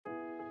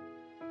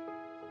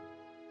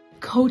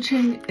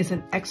Coaching is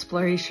an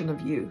exploration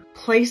of you,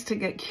 place to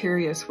get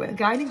curious with,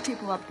 guiding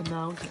people up the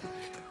mountain.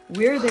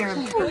 We're there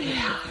in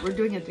partnership. We're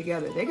doing it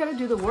together. They got to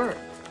do the work.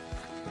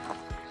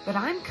 But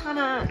I'm kind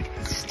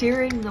of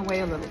steering the way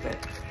a little bit.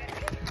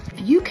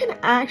 You can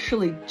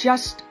actually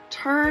just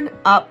turn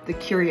up the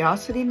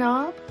curiosity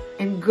knob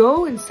and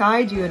go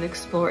inside you and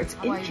explore. It's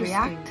interesting.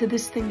 React to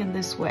this thing in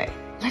this way.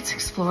 Let's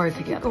explore it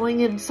together. Going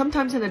in,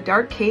 sometimes in a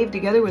dark cave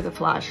together with a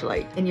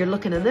flashlight. And you're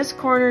looking in this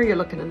corner, you're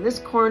looking in this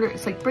corner.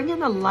 It's like bringing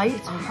the light.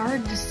 It's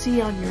hard to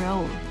see on your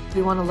own.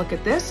 We want to look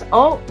at this.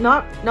 Oh,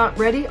 not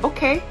ready.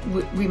 Okay,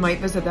 we might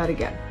visit that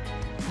again.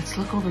 Let's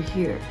look over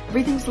here.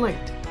 Everything's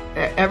linked.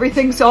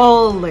 Everything's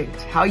all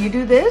linked. How you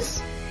do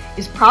this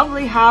is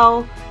probably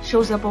how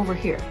shows up over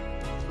here.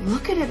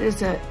 Look at it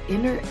as an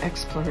inner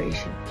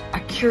exploration,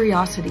 a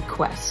curiosity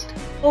quest.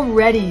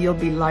 Already you'll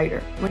be lighter.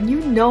 When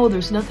you know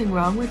there's nothing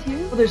wrong with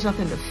you, there's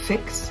nothing to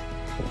fix,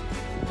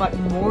 but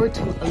more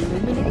to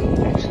eliminate,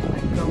 actually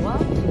let go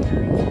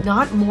of,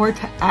 not more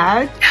to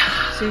add,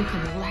 so you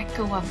can let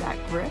go of that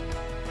grip,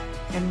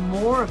 and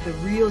more of the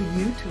real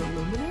you to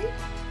illuminate.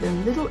 The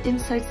little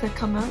insights that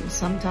come out, and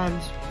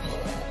sometimes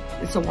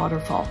it's a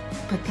waterfall.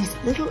 But these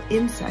little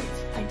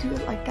insights, I do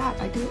it like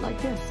that, I do it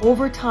like this,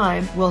 over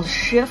time will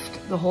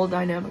shift the whole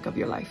dynamic of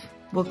your life.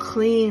 Will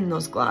clean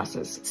those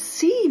glasses,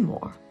 see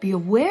more, be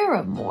aware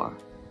of more,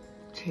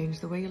 change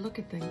the way you look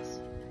at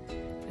things,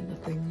 and the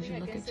things you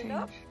look at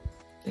change.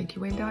 Thank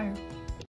you, Wayne Dyer.